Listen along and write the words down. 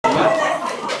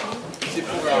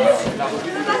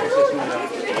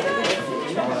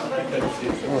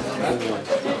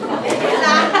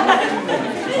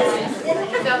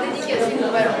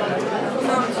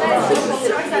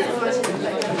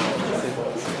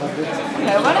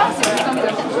Voilà, c'est plus comme ça.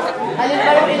 Allez, le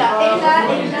ballon est là.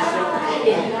 Et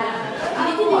là.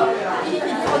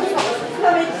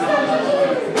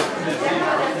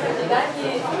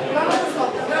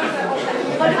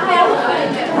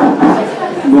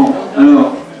 Bon,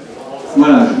 alors,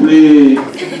 voilà, je voulais...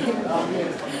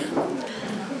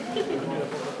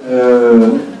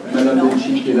 Madame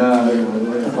Belchi qui est là,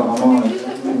 apparemment,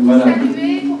 voilà. Pour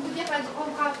vous dire un grand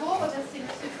bravo, remercier M.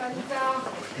 Panzard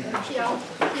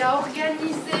qui a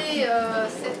organisé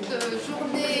cette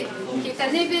journée qui est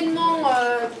un événement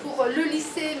pour le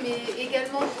lycée mais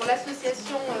également pour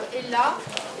l'association ELA.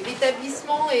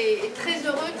 L'établissement est très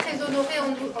heureux, très honoré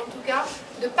en tout cas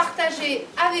de partager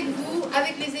avec vous,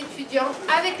 avec les étudiants,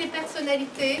 avec les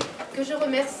personnalités que je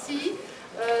remercie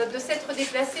de s'être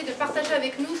déplacés, de partager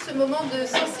avec nous ce moment de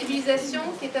sensibilisation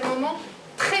qui est un moment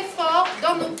très fort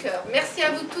dans nos cœurs. Merci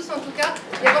à vous tous en tout cas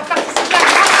d'avoir participé à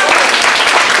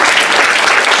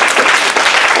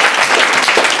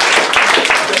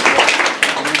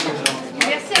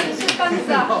Merci à M.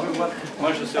 Panza.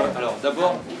 Moi je suis... Alors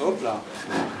d'abord, hop là.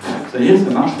 Ça y est, ça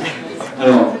marche.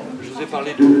 Alors, Je vous ai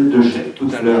parlé de chèque tout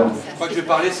à l'heure. Je crois que je vais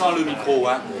parler sans le micro.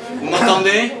 Hein. Vous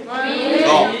m'entendez? Oui.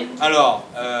 Bon, alors,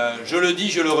 je le dis,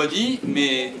 je le redis,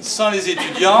 mais sans les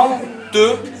étudiants, je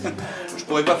ne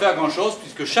pourrais pas faire grand-chose,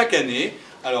 puisque chaque année,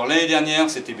 alors l'année dernière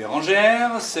c'était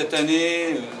Bérangère, cette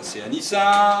année c'est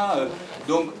Anissa,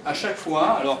 donc à chaque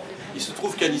fois, alors il se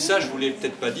trouve qu'Anissa, je ne vous l'ai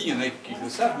peut-être pas dit, il y en a qui le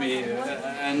savent, mais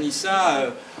Anissa,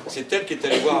 c'est elle qui est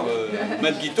allée voir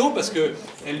Giteau parce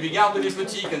qu'elle lui garde les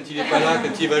petits quand il n'est pas là,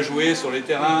 quand il va jouer sur les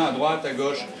terrains à droite, à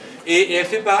gauche. Et elle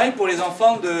fait pareil pour les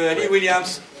enfants de Ali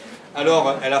Williams.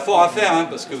 Alors, elle a fort à faire, hein,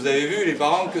 parce que vous avez vu les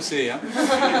parents que c'est. Hein.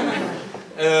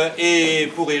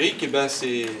 Et pour Eric, eh ben,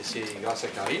 c'est grâce à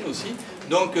Karine aussi.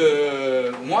 Donc,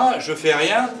 moi, je fais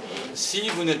rien si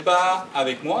vous n'êtes pas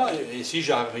avec moi et si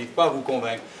j'arrive pas à vous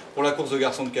convaincre. Pour la course de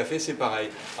garçons de café, c'est pareil.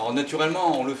 Alors,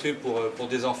 naturellement, on le fait pour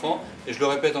des enfants. Et je le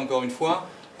répète encore une fois,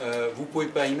 vous ne pouvez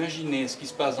pas imaginer ce qui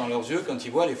se passe dans leurs yeux quand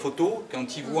ils voient les photos,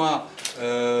 quand ils voient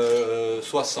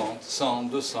 60, 100,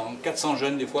 200, 400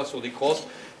 jeunes des fois sur des crosses,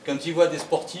 quand ils voient des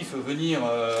sportifs venir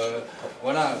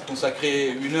voilà,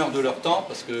 consacrer 1 heure de leur temps,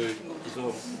 parce qu'ils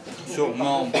ont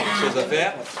sûrement beaucoup de choses à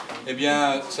faire, eh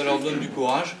bien ça leur donne du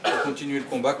courage pour continuer le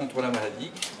combat contre la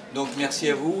maladie. Donc merci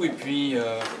à vous et puis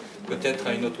peut-être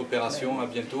à une autre opération, à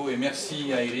bientôt. Et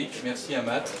merci à Eric, merci à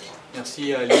Matt.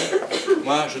 Merci à Ali.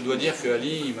 Moi, je dois dire que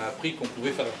Ali, il m'a appris qu'on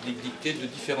pouvait faire des dictées de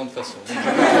différentes façons.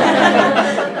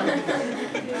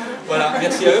 Voilà,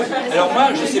 merci à eux. Alors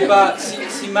moi, je ne sais pas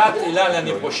si Matt est là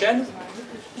l'année prochaine,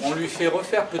 on lui fait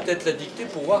refaire peut-être la dictée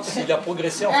pour voir s'il a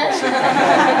progressé en français.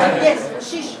 Yes,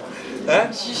 chiche.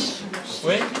 Hein? Chiche.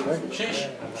 Oui? Chiche.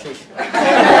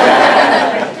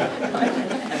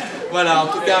 Voilà, en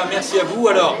tout cas, merci à vous.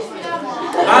 Alors...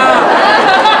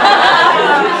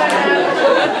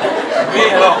 Oui,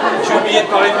 alors, j'ai oublié de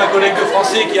parler de ma collègue de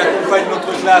français qui accompagne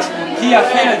notre classe, qui a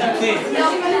fait la dictée.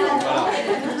 Voilà.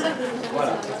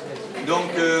 Voilà.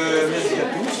 Donc, merci à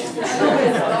tous.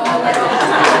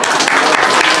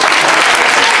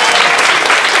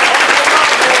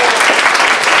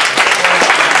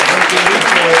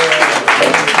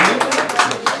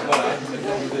 Voilà. Vous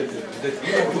êtes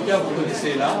en tout cas, vous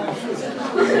connaissez là.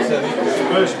 Vous savez que...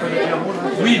 Je peux le dire moi, là.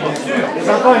 Oui, bien sûr. Les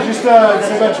enfants, juste une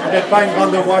seconde, je suis peut-être pas une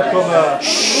grande voix comme...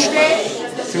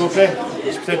 S'il vous plaît.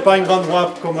 Je suis peut-être pas une grande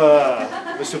voix comme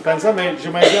M. Panza, mais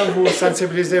j'aimerais bien vous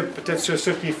sensibiliser peut-être sur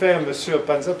ce qu'il fait M.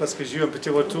 Panza, parce que j'ai eu un petit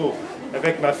retour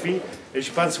avec ma fille, et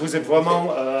je pense que vous êtes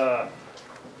vraiment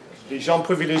des gens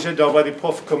privilégiés d'avoir des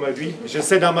profs comme lui. Je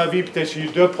sais dans ma vie, peut-être j'ai eu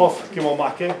 2 profs qui m'ont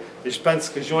marqué, et je pense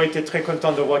que j'aurais été très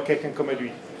content de voir quelqu'un comme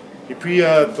lui. Et puis,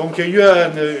 donc, il y a eu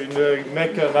un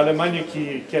mec en Allemagne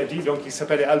qui a dit, donc il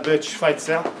s'appelle Albert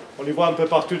Schweitzer, on les voit un peu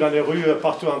partout dans les rues,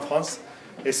 partout en France.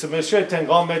 Et ce monsieur est un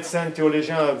grand médecin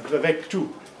théologien avec tout.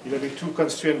 Il avait tout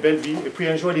construit une belle vie. Et puis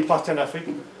un jour, il est parti en Afrique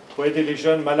pour aider les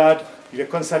jeunes malades. Il a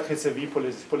consacré sa vie pour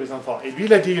les enfants. Et lui,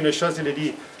 il a dit une chose, il a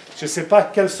dit, je ne sais pas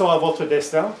quel sera votre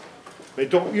destin, mais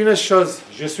donc une chose,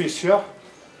 je suis sûr,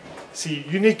 si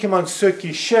uniquement ceux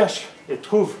qui cherchent et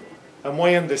trouvent un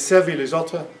moyen de servir les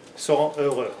autres seront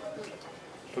heureux.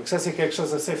 Donc ça, c'est quelque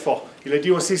chose d'assez fort. Il a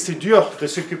dit aussi, c'est dur de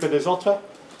s'occuper des autres,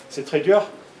 c'est très dur,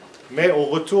 mais au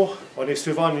retour, on est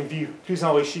souvent une vie plus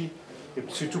enrichie et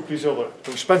surtout plus heureux.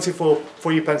 Donc je pense qu'il faut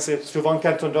y penser. Souvent,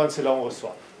 quand on donne, c'est là où on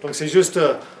reçoit. Donc c'est juste,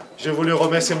 je voulais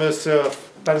remercier M.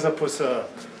 Panza pour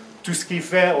tout ce qu'il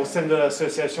fait au sein de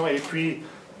l'association, et puis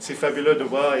c'est fabuleux de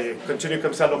voir et continuer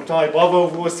comme ça longtemps. Et bravo à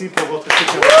vous aussi pour votre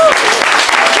soutien.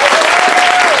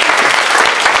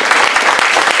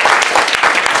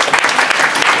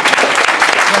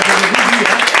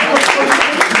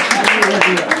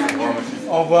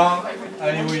 revoir.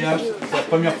 Allez William, c'est la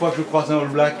première fois que je croise un All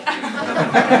Black.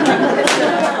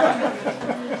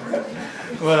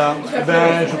 Voilà,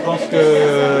 ben, je pense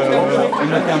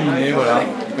qu'on a terminé, voilà.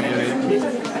 On peut y aller.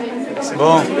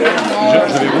 Bon,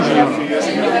 je vais rougir.